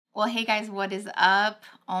Well, hey guys, what is up?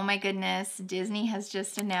 Oh my goodness, Disney has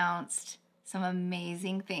just announced some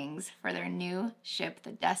amazing things for their new ship,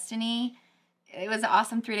 the Destiny. It was an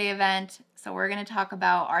awesome 3-day event, so we're going to talk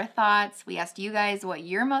about our thoughts. We asked you guys what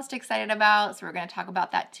you're most excited about, so we're going to talk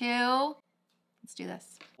about that too. Let's do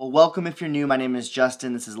this. Well, welcome if you're new. My name is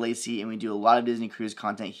Justin. This is Lacey, and we do a lot of Disney Cruise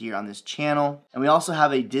content here on this channel. And we also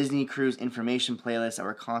have a Disney Cruise information playlist that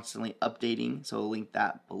we're constantly updating, so we'll link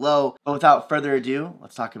that below. But without further ado,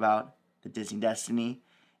 let's talk about the Disney Destiny.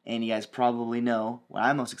 And you guys probably know what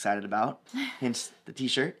I'm most excited about, hence the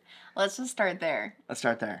t-shirt. Let's just start there. Let's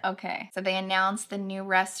start there. Okay, so they announced the new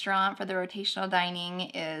restaurant for the rotational dining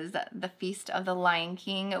is the Feast of the Lion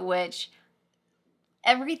King, which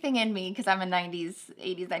everything in me, because I'm a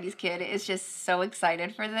 80s kid, is just so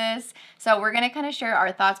excited for this. So we're going to kind of share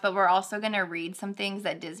our thoughts, but we're also going to read some things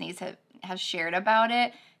that Disney's have shared about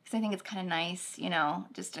it, because I think it's kind of nice, you know,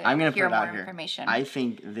 just to hear more information. I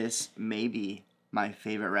think this may be my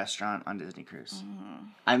favorite restaurant on Disney Cruise.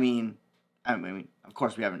 I mean, of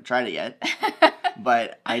course we haven't tried it yet,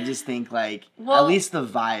 but I just think like, at least the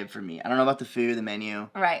vibe for me. I don't know about the food, the menu.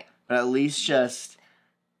 Right. But at least just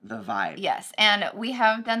the vibe. Yes, and we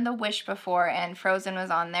have done the Wish before, and Frozen was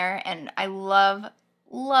on there, and I love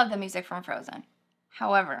the music from Frozen.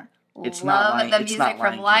 However, it's love the music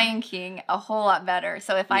from Lion King a whole lot better.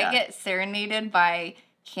 So if I get serenaded by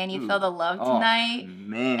Can You Feel the Love Tonight,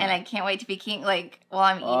 man, and I Can't Wait to Be King, like while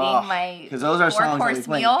I'm eating my because those are songs that we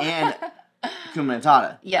play, and Hakuna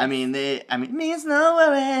Matata. Yes. I mean, means no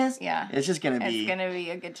worries. Yeah. It's just going to be... It's going to be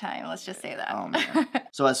a good time. Let's just say that. Oh, man.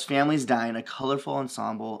 So as families dine, a colorful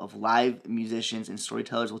ensemble of live musicians and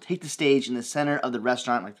storytellers will take the stage in the center of the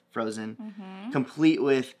restaurant, like Frozen, complete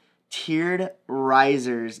with tiered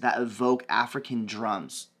risers that evoke African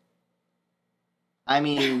drums. I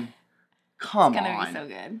mean, come on. It's going to be so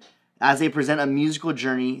good. As they present a musical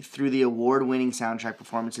journey through the award-winning soundtrack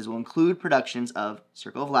performances will include productions of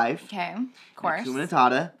Circle of Life. Okay, of course. Hakuna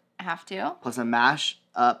Matata. I have to. Plus a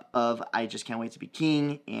mash-up of I Just Can't Wait to Be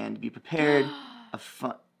King and Be Prepared.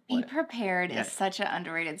 Be Prepared is such an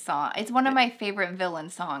underrated song. It's one of my favorite villain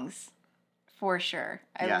songs, for sure.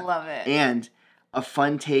 I love it. And a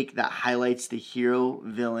fun take that highlights the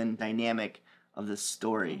hero-villain dynamic of the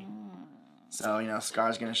story. So, you know,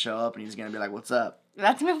 Scar's going to show up and he's going to be like, what's up?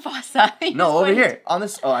 That's Mufasa. No, over here. On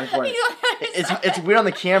this. Oh, I recorded. It's weird on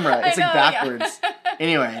the camera. It's like backwards. Yeah.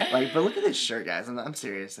 Anyway, like, but look at this shirt, guys. I'm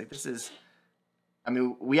serious. Like, this is... I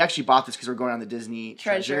mean, we actually bought this because we're going on the Disney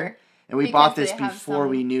Treasure. And we bought this before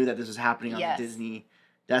we knew that this was happening on the Disney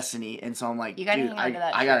Destiny. And so I'm like, dude, I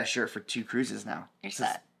got a shirt for 2 cruises now. You're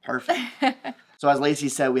set. Perfect. So as Lacey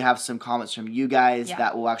said, we have some comments from you guys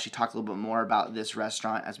that will actually talk a little bit more about this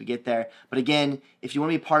restaurant as we get there. But again, if you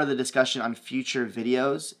want to be part of the discussion on future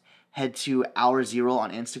videos, head to our Z Roll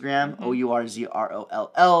on Instagram,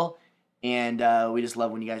 OURZROLL. And we just love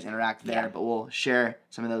when you guys interact there. But we'll share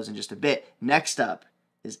some of those in just a bit. Next up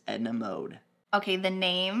is Edna Mode. Okay, the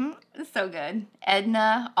name is so good.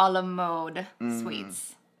 Edna a la Mode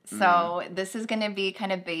Sweets. So this is going to be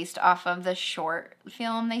kind of based off of the short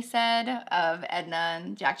film, they said, of Edna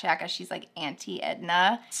and Jack as she's like Auntie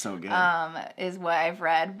Edna. So good. Is what I've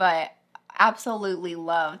read, but absolutely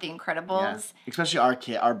love The Incredibles. Yeah.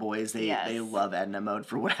 Especially our boys, they love Edna Mode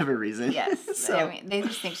for whatever reason. Yes. So, I mean, they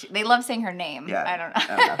just think they love saying her name. Yeah. I don't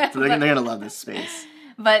know. So they're going to love this space.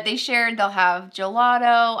 But they shared they'll have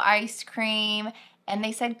gelato, ice cream, and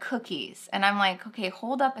they said cookies. And I'm like, okay,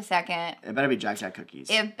 hold up a second. It better be Jack cookies.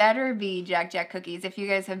 It better be Jack cookies. If you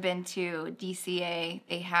guys have been to DCA,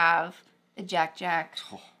 they have the Jack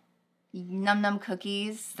Num Num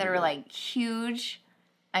cookies that are like huge.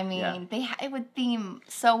 I mean, it would theme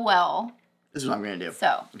so well. This is what I'm going to do.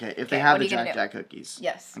 So, okay, if they have the Jack cookies,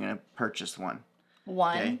 I'm going to purchase one.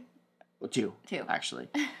 One? Okay? Well, two, actually.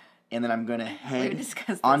 And then I'm going to head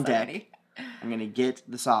on on deck. Already. I'm going to get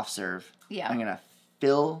the soft serve. Yeah. I'm going to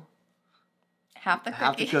fill half the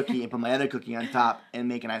cookie and put my other cookie on top and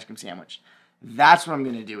make an ice cream sandwich. That's what I'm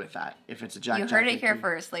going to do with that. If it's a Jack You heard it here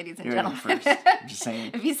first, ladies and gentlemen. I'm just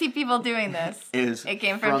saying. If you see people doing this, it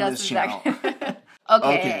came from Justin Zachman.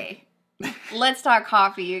 Okay. Let's talk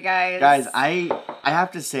coffee, you guys. Guys, I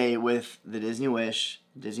have to say, with the Disney Wish,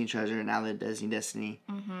 Disney Treasure, and now the Disney Destiny,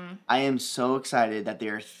 I am so excited that they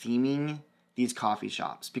are theming these coffee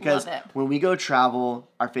shops. Because when we go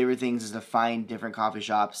travel, our favorite things is to find different coffee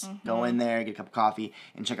shops, go in there, get a cup of coffee,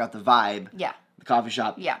 and check out the vibe. Yeah. The coffee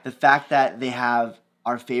shop. Yeah. The fact that they have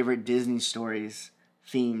our favorite Disney stories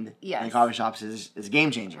themed in the coffee shops is a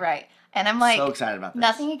game changer. Right. And I'm like, so excited about this.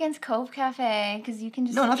 Nothing against Cove Cafe, because you can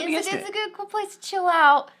just, nothing against it. It's a good place to chill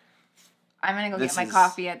out. I'm going to go get my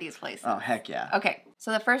coffee at these places. Oh, heck yeah. Okay,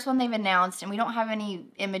 So the first one they've announced, and we don't have any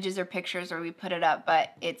images or pictures where we put it up, but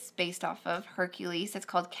it's based off of Hercules. It's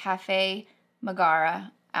called Café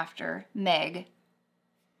Megara, after Meg.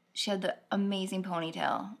 She had the amazing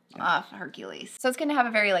ponytail off Hercules. So it's going to have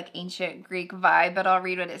a very like ancient Greek vibe, but I'll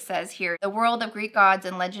read what it says here. The world of Greek gods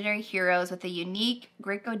and legendary heroes with a unique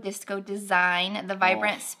Greco-disco design. The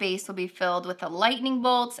vibrant space will be filled with the lightning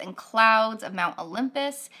bolts and clouds of Mount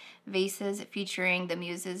Olympus. Vases featuring the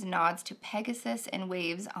muses nods to Pegasus and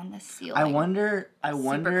waves on the ceiling. I wonder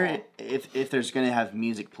cool. if there's going to have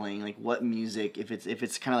music playing. Like what music, if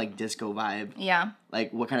it's kind of like disco vibe. Yeah.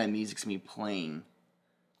 Like what kind of music's going to be playing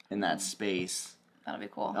in that space. That'll be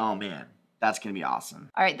cool. Oh, man. That's going to be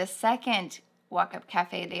awesome. All right, the second walk-up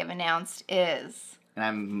cafe they have announced is... And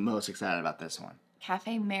I'm most excited about this one.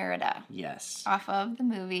 Café Merida. Yes. Off of the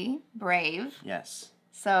movie Brave. Yes.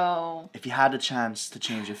 So... If you had a chance to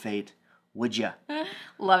change your fate, would you?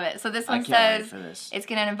 Love it. So this one says it's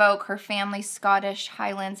going to invoke her family's Scottish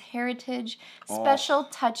Highlands heritage. Special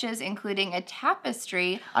touches including a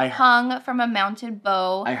tapestry hung from a mounted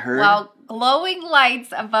bow. I heard. While glowing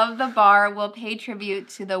lights above the bar will pay tribute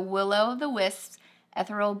to the will-o'-the-wisps,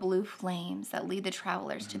 ethereal blue flames that lead the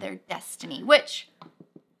travelers to their destiny, which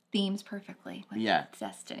themes perfectly with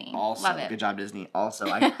destiny. Also, love it. Good job, Disney. Also,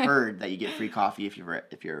 I heard that you get free coffee if you're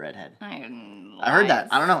a redhead. I heard that.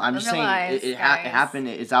 I don't know. I'm Those just saying it happened.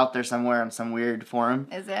 It's out there somewhere on some weird forum.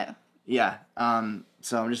 Is it? Yeah.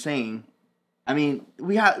 So I'm just saying. I mean,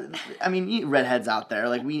 redheads out there.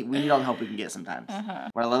 Like we need all the help we can get sometimes.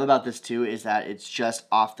 What I love about this too is that it's just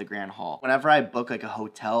off the Grand Hall. Whenever I book like a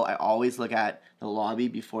hotel, I always look at the lobby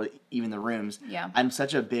before even the rooms. Yeah. I'm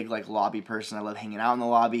such a big like lobby person. I love hanging out in the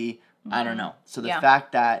lobby. I don't know. So the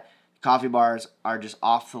fact that coffee bars are just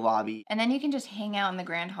off the lobby. And then you can just hang out in the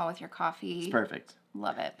Grand Hall with your coffee. It's perfect.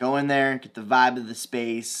 Love it. Go in there, get the vibe of the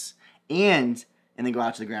space, and then go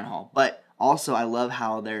out to the Grand Hall. But also, I love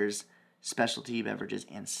how there's specialty beverages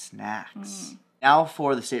and snacks. Now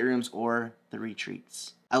for the staterooms or the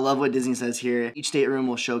retreats. I love what Disney says here. Each stateroom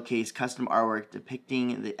will showcase custom artwork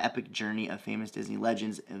depicting the epic journey of famous Disney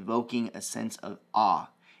legends, evoking a sense of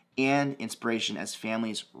awe and inspiration as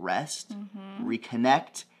families rest,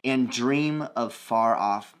 reconnect, and dream of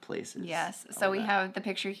far-off places. Yes. So we have the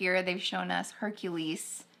picture here. They've shown us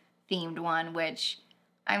Hercules themed one, which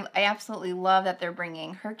I absolutely love that they're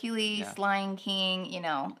bringing Hercules, Lion King,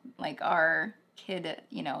 like our kid,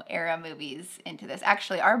 era movies into this.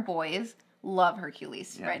 Actually, our boys love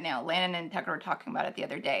Hercules right now. Landon and Tucker were talking about it the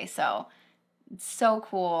other day. So it's so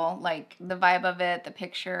cool. Like the vibe of it, the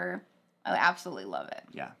picture. I absolutely love it.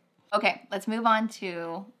 Yeah. Okay, let's move on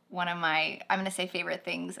to one of my, I'm going to say favorite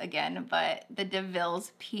things again, but the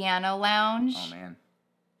DeVille's Piano Lounge. Oh, man.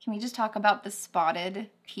 Can we just talk about the spotted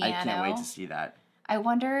piano? I can't wait to see that. I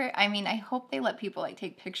wonder, I hope they let people,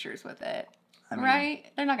 take pictures with it, right?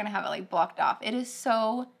 They're not going to have it, blocked off. It is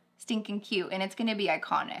so stinking cute, and it's going to be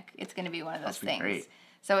iconic. It's going to be one of those things. Great.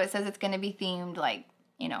 So it says it's going to be themed,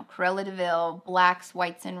 Cruella de Vil, blacks,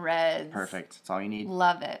 whites, and reds. Perfect. That's all you need.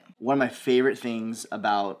 Love it. One of my favorite things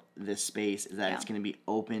about this space is that it's going to be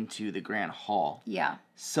open to the Grand Hall. Yeah.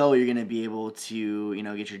 So you're going to be able to,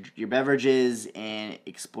 get your beverages and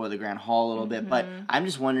explore the Grand Hall a little bit. But I'm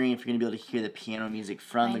just wondering if you're going to be able to hear the piano music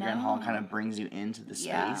from the Grand Hall. Kind of brings you into the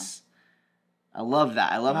space. I love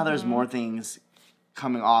that. I love how there's more things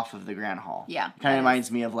coming off of the Grand Hall. Yeah. It kind of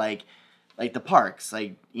reminds me of like the parks,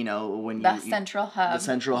 when the central hub. The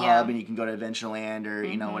central hub, and you can go to Adventureland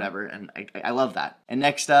or, whatever. And I love that. And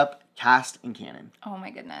next up, Cask and Cannon. Oh,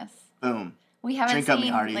 my goodness. Boom. We haven't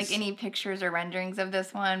seen, any pictures or renderings of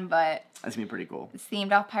this one, but... That's going to be pretty cool. It's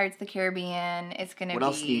themed off Pirates of the Caribbean. It's going to be... What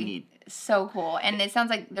else do you need? So cool. And it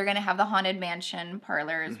sounds like they're going to have the Haunted Mansion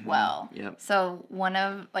parlor as well. Yep. So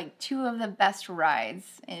two of the best rides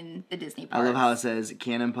in the Disney parks. I love how it says,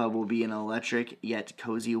 Cannon Pub will be an electric yet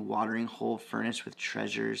cozy watering hole furnished with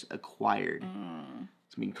treasures acquired.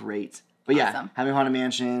 It's going to be great. But having Haunted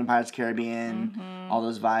Mansion, Pirates of the Caribbean, all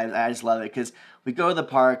those vibes, I just love it. Because we go to the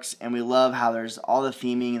parks and we love how there's all the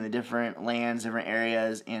theming in the different lands, different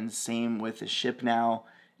areas, and same with the ship now.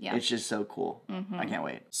 Yeah. It's just so cool. I can't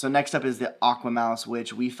wait. So next up is the Aquamouse,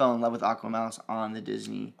 which we fell in love with Aquamouse on the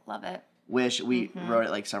Disney Love it. Wish. We wrote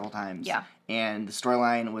it several times. Yeah. And the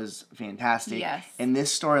storyline was fantastic. Yes. And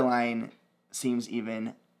this storyline seems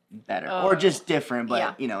even better. Or just different,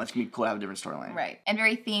 but, it's going to be cool to have a different storyline. Right. And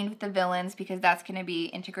very themed with the villains because that's going to be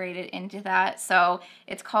integrated into that. So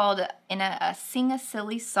it's called In a Sing a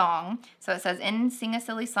Silly Song. So it says, in Sing a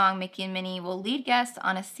Silly Song, Mickey and Minnie will lead guests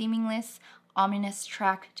on a seamless, ominous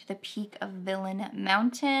trek to the peak of Villain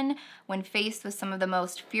Mountain. When faced with some of the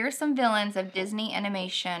most fearsome villains of Disney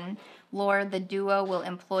animation, lore, the duo will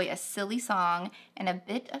employ a silly song and a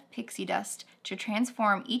bit of pixie dust to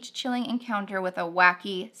transform each chilling encounter with a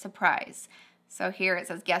wacky surprise. So here it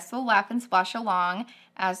says, guests will laugh and splash along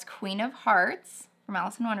as Queen of Hearts from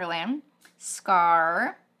Alice in Wonderland,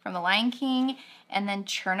 Scar from The Lion King, and then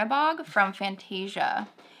Chernabog from Fantasia.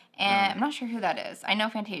 And I'm not sure who that is. I know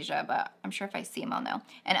Fantasia, but I'm sure if I see him, I'll know.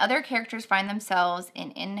 And other characters find themselves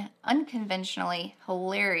in unconventionally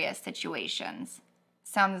hilarious situations.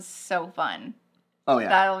 Sounds so fun. Oh, yeah.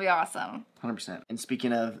 That'll be awesome. 100%. And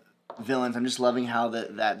speaking of villains, I'm just loving how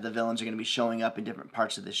that the villains are going to be showing up in different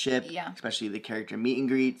parts of the ship. Yeah. Especially the character meet and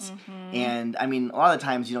greets. And, I mean, a lot of the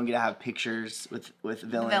times you don't get to have pictures with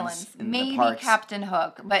villains in Maybe the parks. Captain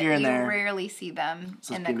Hook, but Here and you there. rarely see them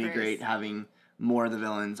So in it's the going to cruise. be great having more of the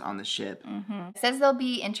villains on the ship. It says they'll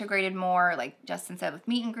be integrated more, like Justin said, with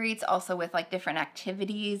meet and greets, also with like different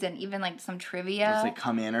activities and even like some trivia. Just like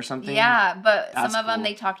come in or something. Yeah, but That's some of them cool.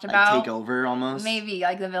 they talked about. Like take over almost. Maybe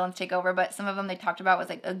like the villains take over, but some of them they talked about was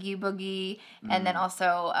like Oogie Boogie and then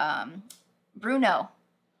also Bruno.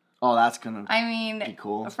 Oh, that's gonna be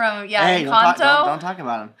cool. From Hey, Encanto. don't talk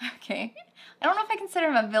about him. Okay. I don't know if I consider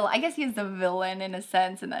him a villain. I guess he's the villain in a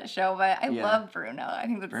sense in that show, but I love Bruno. I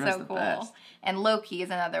think that's Bruno's so the cool. best. And Loki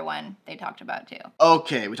is another one they talked about too.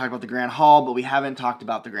 Okay, we talked about the Grand Hall, but we haven't talked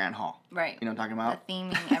about the Grand Hall. Right. You know what I'm talking about? The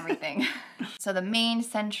theming, everything. So the main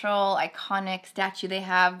central iconic statue they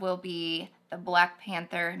have will be the Black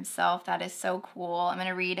Panther himself. That is so cool. I'm going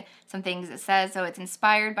to read some things it says. So it's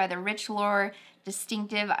inspired by the rich lore,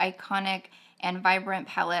 distinctive, iconic, and vibrant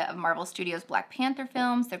palette of Marvel Studios' Black Panther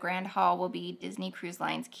films. The Grand Hall will be Disney Cruise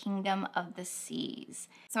Line's Kingdom of the Seas.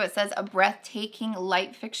 So it says a breathtaking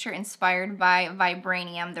light fixture inspired by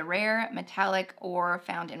vibranium, the rare metallic ore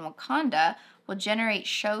found in Wakanda, will generate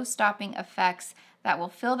show-stopping effects that will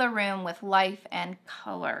fill the room with life and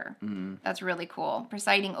color. That's really cool.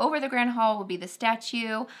 Presiding over the Grand Hall will be the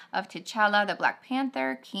statue of T'Challa, the Black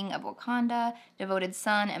Panther, King of Wakanda, devoted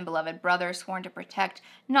son and beloved brother, sworn to protect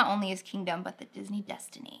not only his kingdom, but the Disney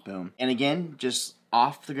destiny. Boom. And again, just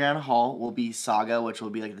off the Grand Hall will be Saga, which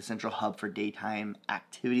will be like the central hub for daytime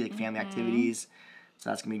activity, like family activities.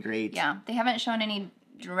 So that's going to be great. Yeah, they haven't shown any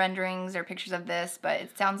renderings or pictures of this, but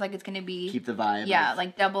it sounds like it's going to be... Keep the vibe. Yeah,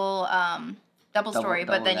 like double story,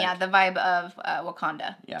 but then deck. the vibe of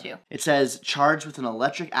Wakanda too. It says, charged with an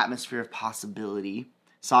electric atmosphere of possibility,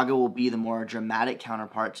 Saga will be the more dramatic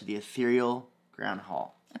counterpart to the ethereal Grand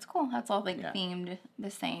Hall. That's cool. That's all like themed the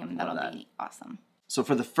same. That'll be awesome. So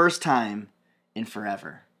for the first time in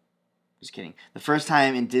forever, just kidding, the first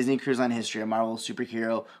time in Disney Cruise Line history, a Marvel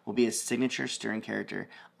superhero will be a signature steering character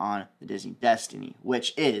on the Disney Destiny,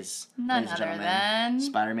 which is none other than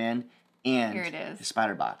Spider-Man and here it is. the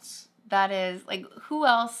Spider-Bots. That is, like, who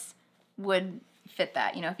else would fit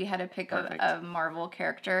that? You know, if you had to pick a Marvel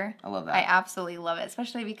character. I love that. I absolutely love it,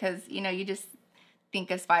 especially because, you know, you just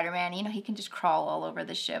think of Spider-Man, you know, he can just crawl all over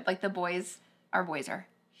the ship. Like, our boys are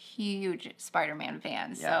huge Spider-Man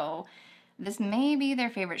fans, so this may be their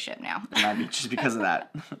favorite ship now. It might be just because of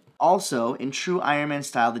that. Also, in true Iron Man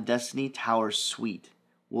style, the Destiny Tower Suite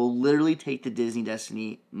will literally take the Disney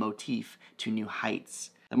Destiny motif to new heights.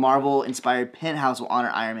 The Marvel-inspired penthouse will honor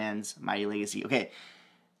Iron Man's mighty legacy. Okay,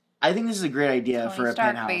 I think this is a great idea for a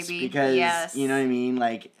penthouse because, you know what I mean?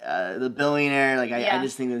 Like, the billionaire, like, I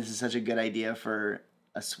just think that this is such a good idea for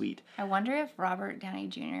a suite. I wonder if Robert Downey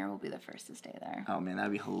Jr. will be the first to stay there. Oh, man,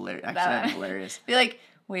 that'd be hilarious. Actually, that'd be hilarious. Be like,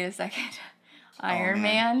 wait a second. Iron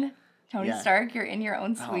Man, Tony Stark, you're in your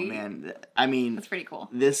own suite. Oh, man. I mean... That's pretty cool.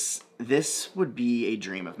 This would be a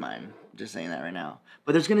dream of mine. Just saying that right now.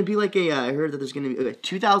 But there's going to be like I heard that there's going to be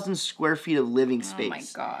 2,000 square feet of living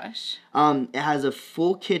space. Oh my gosh. It has a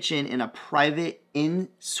full kitchen and a private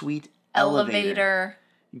in-suite elevator.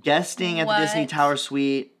 Guests staying at the Disney Tower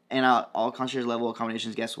Suite and all concierge level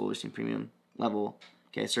accommodations, guests will receive premium level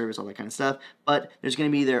service, all that kind of stuff. But there's going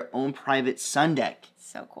to be their own private sun deck.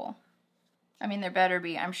 So cool. I mean, there better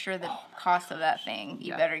be. I'm sure the cost of that thing,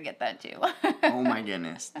 you better get that too. Oh my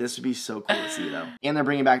goodness. This would be so cool to see, though. And they're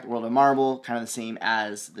bringing back the World of Marvel, kind of the same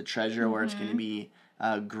as the Treasure, where it's going to be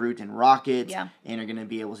Groot and Rocket. Yeah. And you're going to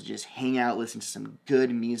be able to just hang out, listen to some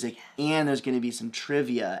good music. And there's going to be some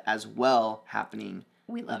trivia as well happening.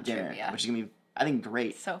 We love trivia. Which is going to be, I think,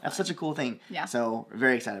 great. So fun. That's such a cool thing. Yeah. So,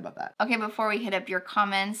 very excited about that. Okay, before we hit up your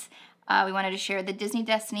comments, we wanted to share the Disney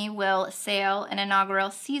Destiny will sail an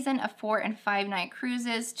inaugural season of 4- and 5-night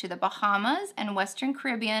cruises to the Bahamas and Western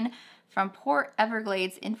Caribbean from Port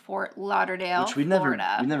Everglades in Fort Lauderdale,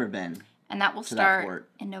 Florida. We've never been. And that will start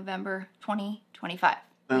in November 2025.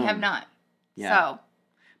 Boom. We have not. Yeah. So.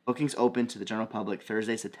 Bookings open to the general public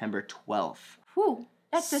Thursday, September 12th. Whew,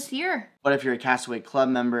 that's this year. But if you're a Castaway Club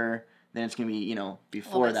member, then it's going to be, you know,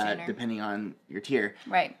 before that, sooner. depending on your tier.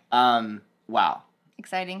 Right. Wow.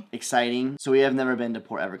 Exciting. So we have never been to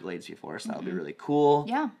Port Everglades before, so that'll be really cool.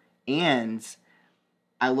 Yeah. And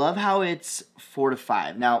I love how it's 4 to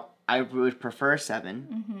 5. Now, I would prefer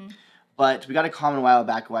 7. But we got a comment a while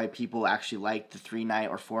back why people actually liked the 3-night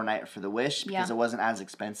or 4-night for the Wish because it wasn't as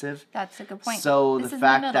expensive. That's a good point. So the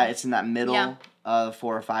fact that it's in that middle of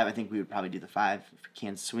 4 or 5, I think we would probably do the 5 if we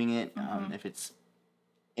can swing it. If it's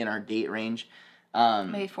in our date range.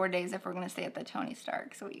 Maybe 4 days if we're gonna stay at the Tony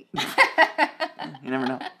Stark. So you never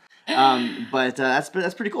know. But that's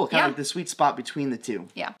pretty cool. Kind of like the sweet spot between the two.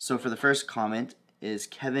 Yeah. So for the first comment is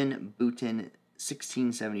Kevin Booton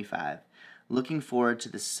 1675. Looking forward to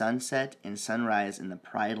the sunset and sunrise in the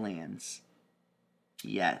Pride Lands.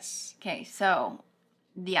 Yes. Okay, so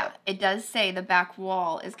yeah, it does say the back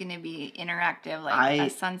wall is going to be interactive, like a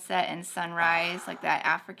sunset and sunrise, like that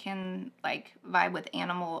African like vibe with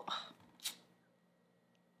animal. Oh.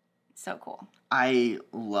 So cool. I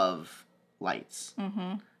love lights.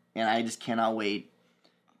 And I just cannot wait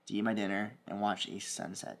to eat my dinner and watch a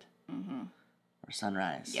sunset or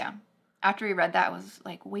sunrise. Yeah. After we read that, I was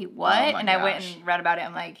like, wait, what? And I went and read about it.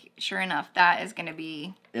 I'm like, sure enough, that is going to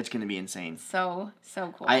be... It's going to be insane. So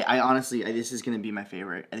cool. I honestly, this is going to be my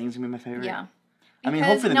favorite. I think it's going to be my favorite. Yeah. I mean,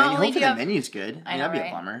 hopefully the menu's good. I mean, that'd be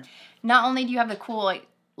a bummer. Not only do you have the cool like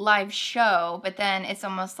live show, but then it's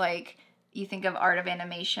almost like you think of art of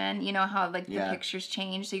animation. You know how like the pictures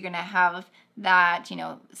change? So you're going to have that, you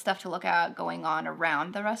know, stuff to look at going on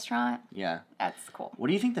around the restaurant. Yeah. That's cool. What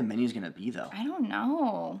do you think the menu's going to be, though? I don't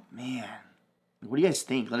know. Man. What do you guys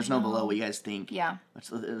think? Let us know below what you guys think. Yeah. Let's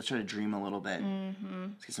try to dream a little bit.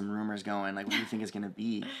 Let's get some rumors going. Like, what do you think it's going to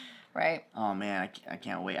be? Right. Oh, man. I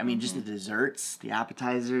can't wait. I mean, just the desserts, the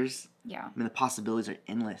appetizers. Yeah. I mean, the possibilities are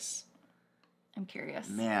endless. I'm curious.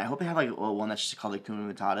 Man, I hope they have, like, one that's just called, like,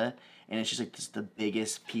 Kuna Matata. And it's just, like, the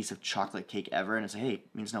biggest piece of chocolate cake ever. And it's like, hey, it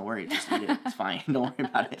means no worries. Just eat it. It's fine. Don't worry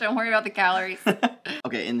about it. Don't worry about the calories.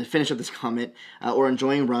 Okay, and to finish up this comment, or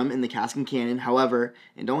enjoying rum in the Cask and Cannon. However,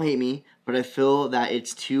 and don't hate me, but I feel that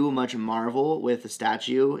it's too much Marvel with the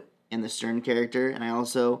statue and the Stern character. And I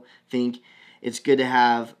also think it's good to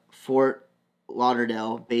have Fort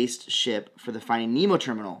Lauderdale-based ship for the Finding Nemo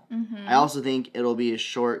terminal. I also think it'll be a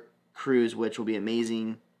short cruise, which will be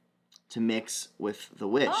amazing to mix with the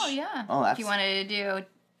Wish. Oh, yeah. Oh, that's... If you wanted to do,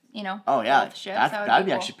 you know, oh, yeah. ships, That'd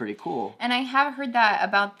be cool. actually pretty cool. And I have heard that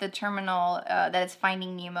about the terminal, that it's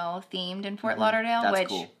Finding Nemo themed in Fort Lauderdale, which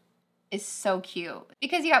cool. is so cute.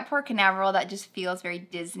 Because you got Port Canaveral that just feels very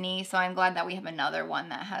Disney, so I'm glad that we have another one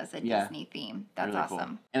that has a Disney theme. That's really awesome.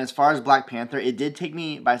 Cool. And as far as Black Panther, it did take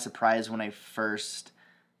me by surprise when I first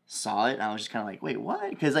saw it. I was just kind of like, wait, what?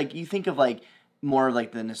 Because, like, you think of, like, more of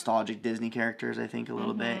like the nostalgic Disney characters, I think, a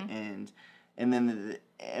little bit,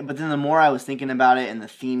 but then the more I was thinking about it and the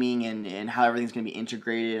theming and how everything's gonna be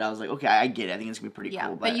integrated, I was like, okay, I get it. I think it's gonna be pretty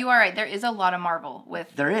cool. But you are right. There is a lot of Marvel with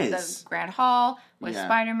the Grand Hall, with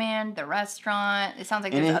Spider-Man, the restaurant. It sounds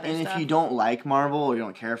like there's other stuff. And if you don't like Marvel or you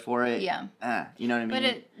don't care for it, you know what I mean.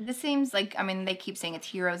 But this seems like, I mean, they keep saying it's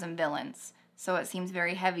heroes and villains. So it seems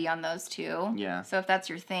very heavy on those two. Yeah. So if that's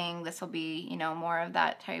your thing, this will be, you know, more of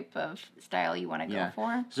that type of style you want to go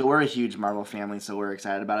for. So we're a huge Marvel family, so we're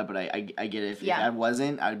excited about it. But I get it. If I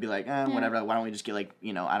wasn't, I'd be like, whatever. Why don't we just get, like,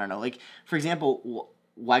 you know, I don't know. Like, for example,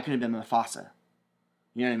 why couldn't it have been Mufasa?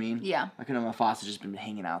 You know what I mean? Yeah. Why couldn't Mufasa just been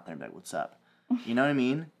hanging out there and be like, what's up? You know what I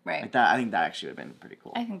mean? Right. Like that. I think that actually would have been pretty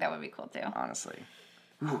cool. I think that would be cool too. Honestly.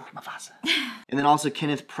 Ooh, Mufasa. And then also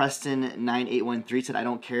Kenneth Preston 9813 said, I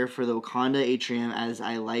don't care for the Wakanda atrium as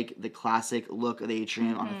I like the classic look of the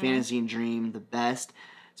atrium on the Fantasy and Dream the best.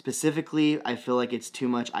 Specifically, I feel like it's too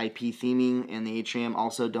much IP theming in the atrium.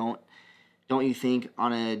 Also, don't you think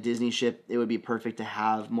on a Disney ship it would be perfect to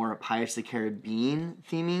have more Pirates of the Caribbean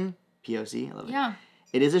theming? POC, I love it. Yeah.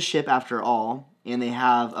 It is a ship after all, and they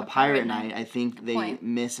have a pirate night. I think they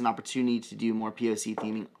miss an opportunity to do more POC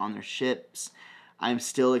theming on their ships. I'm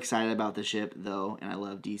still excited about the ship, though, and I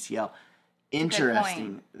love DCL.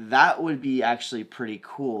 Interesting. That would be actually pretty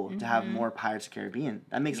cool to have more Pirates of the Caribbean.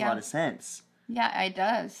 That makes a lot of sense. Yeah, it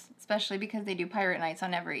does. Especially because they do pirate nights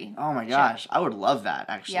on every Oh my gosh. I would love that,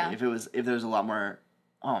 actually. Yeah. If there was a lot more...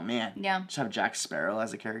 Oh, man. Yeah. Just have Jack Sparrow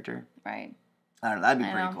as a character. Right. I don't know. That'd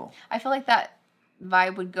be pretty cool. I feel like that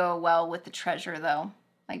vibe would go well with the treasure, though.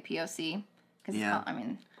 Like POC. Because, I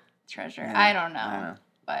mean, treasure. Yeah. I don't know.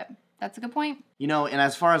 But... That's a good point. You know, and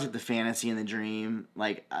as far as like the fantasy and the dream,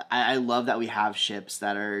 like I love that we have ships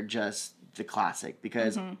that are just the classic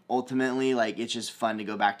because ultimately, like, it's just fun to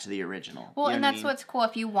go back to the original. Well, you know and that's what's cool.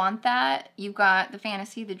 If you want that, you've got the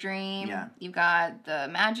fantasy, the dream. Yeah. You've got the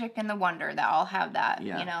magic and the wonder that all have that.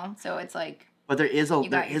 You know, so it's like. But there is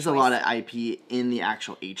a lot of IP in the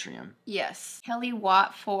actual atrium. Yes. Kelly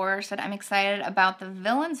Watt 4 said, I'm excited about the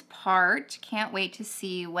villains part. Can't wait to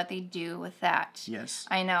see what they do with that. Yes.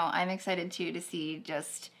 I know. I'm excited too to see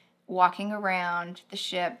just walking around the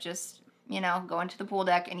ship, just, you know, going to the pool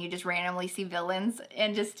deck and you just randomly see villains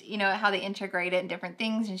and just, you know, how they integrate it in different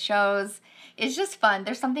things and shows. It's just fun.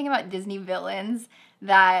 There's something about Disney villains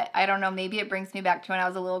that, I don't know, maybe it brings me back to when I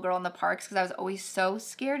was a little girl in the parks because I was always so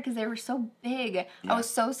scared because they were so big. Yeah. I was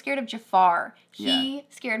so scared of Jafar. He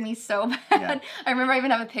scared me so bad. Yeah. I remember I even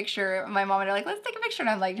have a picture. My mom and I were like, let's take a picture. And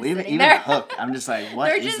I'm like, just sitting there. Hook. I'm just like,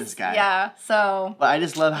 what is this guy? Yeah, so. But I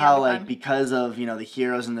just love how, like, because of, you know, the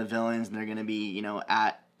heroes and the villains, and they're going to be, you know,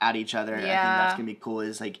 at each other. Yeah. I think that's going to be cool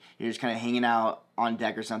is, like, you're just kind of hanging out on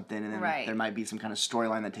deck or something, and then there might be some kind of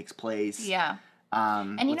storyline that takes place. Yeah.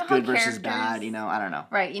 And you know how good versus bad, you know, I don't know.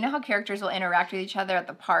 Right, you know how characters will interact with each other at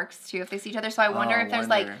the parks too if they see each other. So I wonder if there's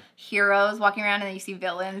like heroes walking around and then you see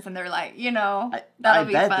villains and they're like, you know, that'll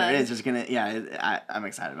be fun. I bet there is. There's gonna, I'm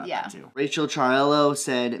excited about that too. Rachel Charello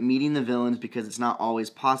said, meeting the villains because it's not always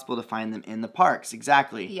possible to find them in the parks.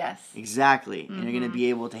 Exactly. Yes. Exactly. And you're gonna be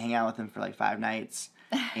able to hang out with them for like 5 nights.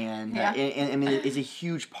 And, and I mean, it's a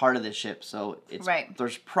huge part of the ship, so it's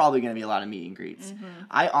there's probably gonna be a lot of meet and greets.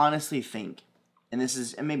 I honestly think. And this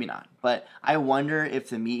is, and maybe not, but I wonder if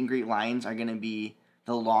the meet and greet lines are going to be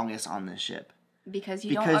the longest on this ship. Because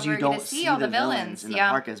you don't ever get to see all the villains in the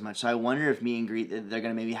park as much. So I wonder if meet and greet, they're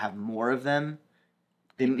going to maybe have more of them.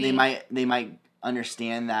 They might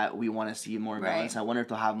understand that we want to see more villains. I wonder if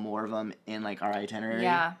they'll have more of them in like our itinerary.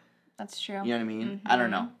 Yeah, that's true. You know what I mean? I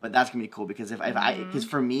don't know, but that's gonna be cool because because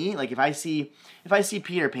for me, like if I see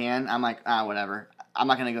Peter Pan, I'm like whatever. I'm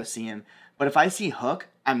not gonna go see him. But if I see Hook,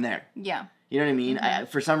 I'm there. Yeah. You know what I mean?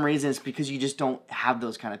 For some reason, it's because you just don't have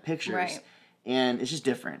those kind of pictures. Right. And it's just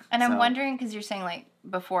different. And I'm wondering, because you're saying, like,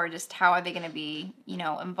 before, just how are they going to be, you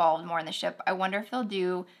know, involved more in the ship? I wonder if they'll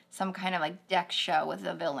do some kind of, like, deck show with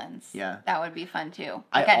the villains. Yeah. That would be fun, too.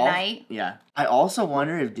 Like, at night. Yeah. I also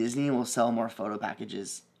wonder if Disney will sell more photo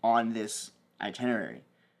packages on this itinerary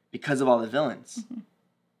because of all the villains.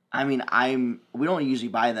 I mean, we don't usually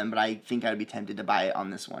buy them, but I think I'd be tempted to buy it on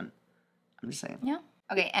this one. I'm just saying. Yeah.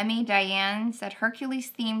 Okay, Emmy Diane said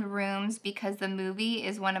Hercules-themed rooms because the movie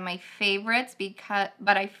is one of my favorites,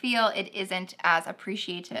 but I feel it isn't as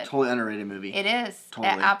appreciated. Totally underrated movie. It is.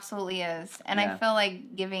 Totally. It absolutely is. And I feel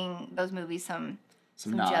like giving those movies some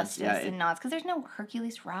nods. Justice and nods. Because there's no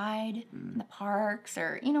Hercules ride in the parks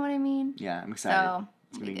or, you know what I mean? Yeah, I'm excited. So,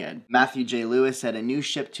 it's going to be good. Matthew J. Lewis said, a new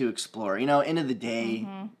ship to explore. You know, end of the day,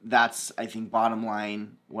 that's, I think, bottom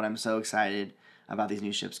line, what I'm so excited about these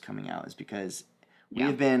new ships coming out is because we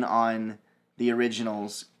have been on the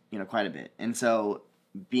originals, you know, quite a bit. And so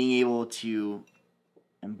being able to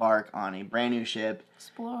embark on a brand new ship.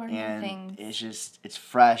 Explore new things. It's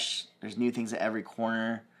fresh. There's new things at every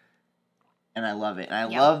corner. And I love it. And I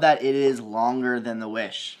love that it is longer than the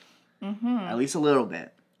Wish. At least a little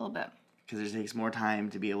bit. A little bit. Because it takes more time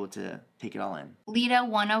to be able to take it all in. Lita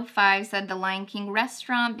 105 said the Lion King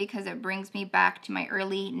restaurant because it brings me back to my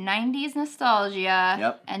early 90s nostalgia.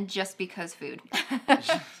 Yep. And just because food.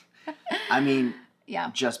 I mean,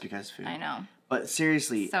 just because food. I know. But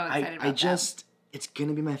seriously, so excited about that. It's going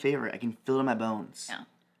to be my favorite. I can feel it in my bones. Yeah.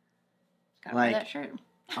 Gotta wear that shirt.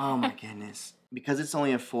 Oh my goodness. Because it's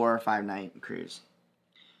only a 4 or 5 night cruise,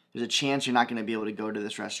 there's a chance you're not going to be able to go to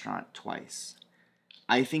this restaurant twice.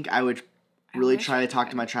 I think I would really try to talk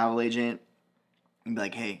to my travel agent and be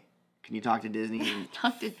like, hey, can you talk to Disney?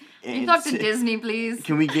 Talk to Disney, please?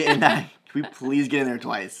 Can we get in that? Can we please get in there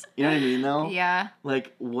twice? You know what I mean, though? Yeah.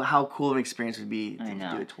 Like, how cool of an experience would be to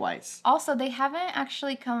do it twice. Also, they haven't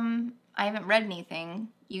actually come... I haven't read anything.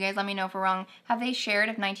 You guys let me know if we're wrong. Have they shared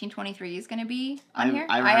if 1923 is going to be on here?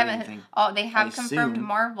 I haven't heard anything. Oh, they have confirmed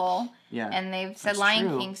Marvel. Yeah. And they've said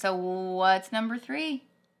Lion King. So what's number 3? Have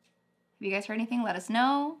you guys heard anything? Let us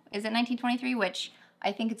know. Is it 1923? Which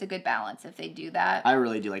I think it's a good balance if they do that. I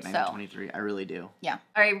really do like 1923. I really do. Yeah.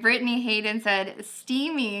 All right. Brittany Hayden said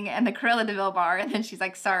steaming and the Cruella de Vil bar. And then she's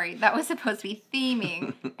like, sorry, that was supposed to be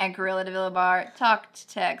theming. And Cruella de Vil bar, talked,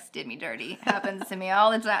 text, did me dirty. Happens to me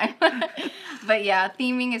all the time. But yeah,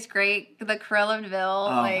 theming is great. The Cruella de Vil.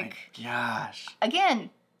 Oh my gosh.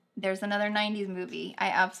 Again, there's another 90s movie I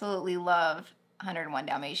absolutely love. 101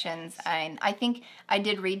 Dalmatians. And I think I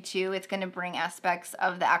did read too, it's going to bring aspects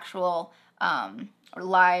of the actual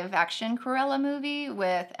live action Cruella movie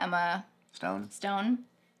with Emma Stone.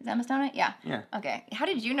 Is Emma Stone it? Yeah. Yeah. Okay. How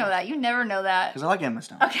did you know that? You never know that. Because I like Emma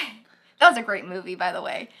Stone. Okay. That was a great movie, by the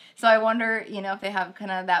way. So I wonder, if they have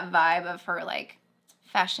kind of that vibe of her, like,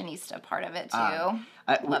 fashionista part of it, too.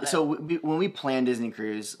 When we plan Disney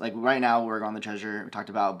Cruise, like, right now we're on the Treasure, we talked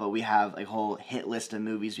about, but we have a whole hit list of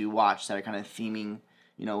movies we watch that are kind of theming,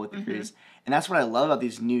 with the cruise. And that's what I love about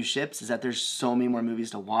these new ships is that there's so many more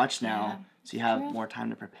movies to watch now. Yeah. So you have more time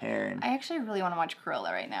to prepare. And I actually really want to watch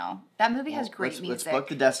Cruella right now. That movie has great music. Let's book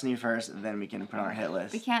the Destiny first, and then we can put on our hit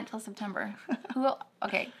list. We can't till September. Who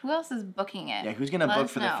else is booking it? Yeah, who's going to book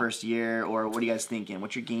for the first year, or what are you guys thinking?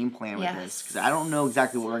 What's your game plan with this? Because I don't know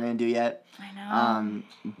exactly what we're going to do yet. I know.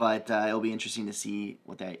 But it'll be interesting to see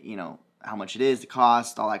what that, how much it is, the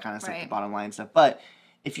cost, all that kind of stuff, the bottom line stuff. But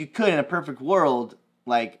if you could, in a perfect world,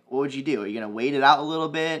 like, what would you do? Are you going to wait it out a little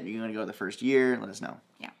bit? Are you going to go the first year? Let us know.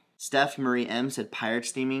 Yeah. Steph Marie M said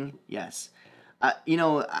Pirates theming. Yes.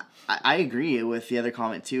 I agree with the other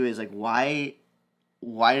comment too, is like, why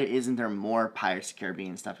isn't there more Pirates of the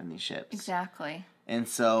Caribbean stuff in these ships? Exactly. And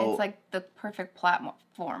so it's like the perfect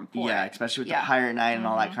platform for it. Especially with the Pirate Night and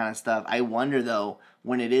all that kind of stuff. I wonder though,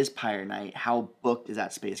 when it is Pirate Night, how booked is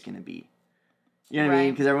that space going to be? You know what I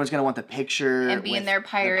mean? Because everyone's going to want the picture. And be in their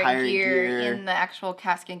pirate gear in the actual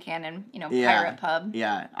Cask and Cannon, pirate pub.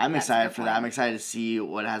 Yeah, I'm excited for that. I'm excited to see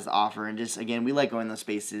what it has to offer. And just, again, we like going to those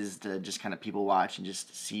spaces to just kind of people watch and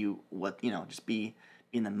just see what, just be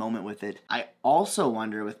in the moment with it. I also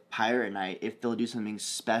wonder with Pirate Night if they'll do something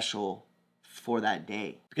special for that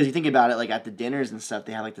day. Because you think about it, like at the dinners and stuff,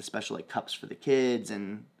 they have like the special like cups for the kids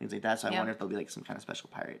and things like that. So I wonder if there'll be like some kind of special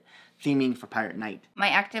pirate theming for Pirate Night. My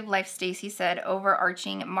Active Life Stacy said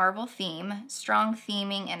overarching Marvel theme, strong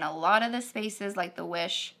theming in a lot of the spaces like the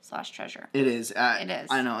Wish/Treasure. It is. It is.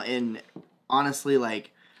 I know. And honestly,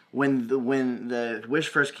 like when the Wish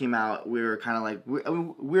first came out, we were kind of like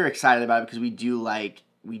we were excited about it because we do like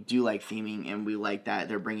theming and we like that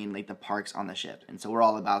they're bringing like the parks on the ship, and so we're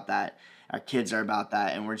all about that. Our kids are about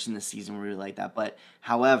that, and we're just in the season where we like that. But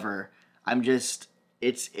however, I'm just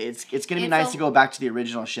it's gonna be nice to go back to the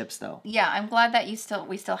original ships though. Yeah, I'm glad that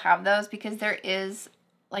we still have those because there is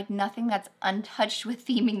like nothing that's untouched with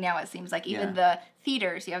theming now. It seems like even the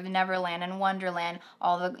theaters, you have the Neverland and Wonderland,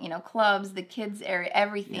 all the clubs, the kids area,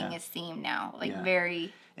 everything is themed now, like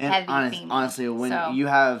very heavy theming. Honestly, when you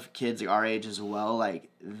have kids like our age as well, like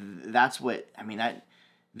that's what I mean.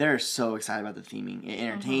 They're so excited about the theming. It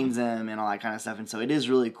entertains them and all that kind of stuff. And so it is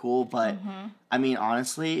really cool. But, I mean,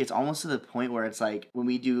 honestly, it's almost to the point where it's like when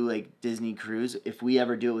we do, like, Disney Cruise, if we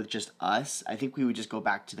ever do it with just us, I think we would just go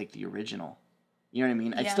back to, like, the original. You know what I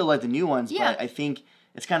mean? I still like the new ones, but I think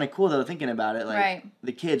it's kind of cool, though, thinking about it. Like,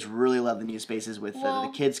 the kids really love the new spaces with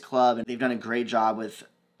the kids club. And they've done a great job with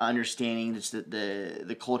understanding just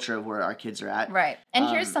the culture of where our kids are at. Right. And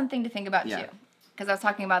here's something to think about, too. Because I was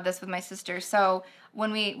talking about this with my sister. So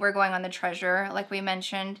when we were going on the Treasure, like we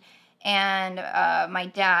mentioned, and my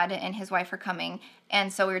dad and his wife are coming,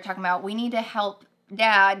 and so we were talking about we need to help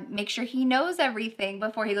Dad make sure he knows everything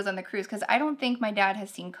before he goes on the cruise, because I don't think my dad has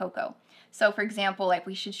seen Coco. So, for example, like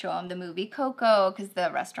we should show him the movie Coco, because the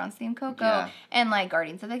restaurant's themed Coco, and like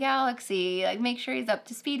Guardians of the Galaxy, like make sure he's up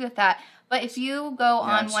to speed with that. But if you go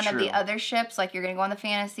on one of the other ships, like you're going to go on the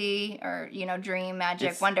Fantasy or, Dream,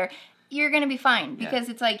 Magic, Wonder, you're going to be fine because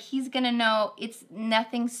it's like he's going to know it's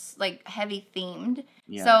nothing's like heavy themed.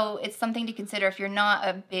 Yeah. So it's something to consider if you're not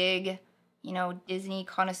a big, Disney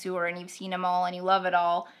connoisseur and you've seen them all and you love it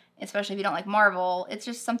all, especially if you don't like Marvel. It's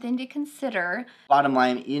just something to consider. Bottom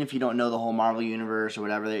line, even if you don't know the whole Marvel universe or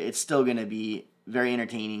whatever, it's still going to be very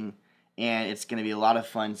entertaining and it's going to be a lot of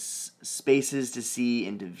fun spaces to see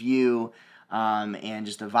and to view. And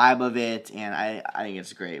just the vibe of it, and I think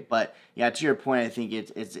it's great. But yeah, to your point, I think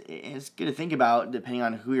it's good to think about depending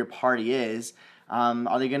on who your party is.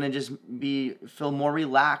 Are they gonna just feel more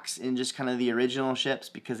relaxed in just kind of the original ships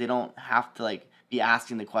because they don't have to like be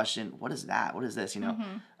asking the question, what is that? What is this?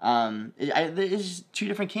 It's just two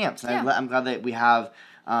different camps. And I'm glad that we have.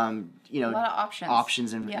 A lot of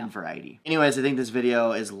options and variety. Anyways, I think this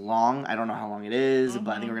video is long. I don't know how long it is,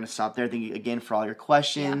 but I think we're going to stop there. Thank you again for all your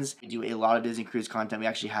questions. We do a lot of Disney Cruise content. We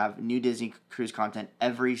actually have new Disney Cruise content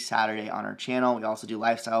every Saturday on our channel. We also do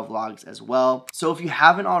lifestyle vlogs as well. So if you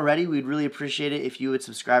haven't already, we'd really appreciate it if you would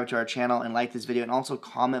subscribe to our channel and like this video and also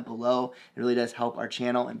comment below. It really does help our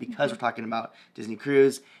channel. And because we're talking about Disney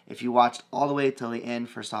Cruise, if you watched all the way till the end,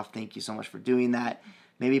 first off, thank you so much for doing that.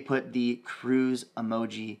 Maybe put the cruise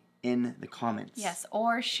emoji in the comments. Yes,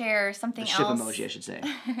 or share something else. The ship emoji, I should say.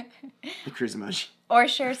 The cruise emoji. Or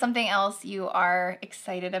share something else you are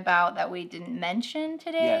excited about that we didn't mention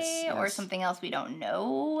today. Yes. Or something else we don't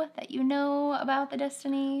know that you know about the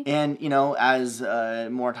Destiny. And, you know, as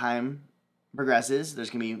more time progresses, there's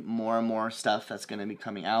going to be more and more stuff that's going to be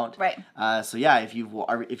coming out. Right. So, yeah, if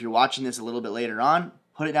you're watching this a little bit later on,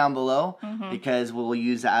 put it down below because we'll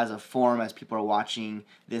use that as a form as people are watching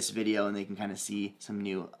this video and they can kind of see some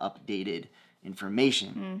new updated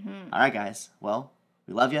information. All right, guys. Well,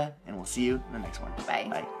 we love you, and we'll see you in the next one. Bye.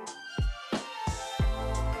 Bye.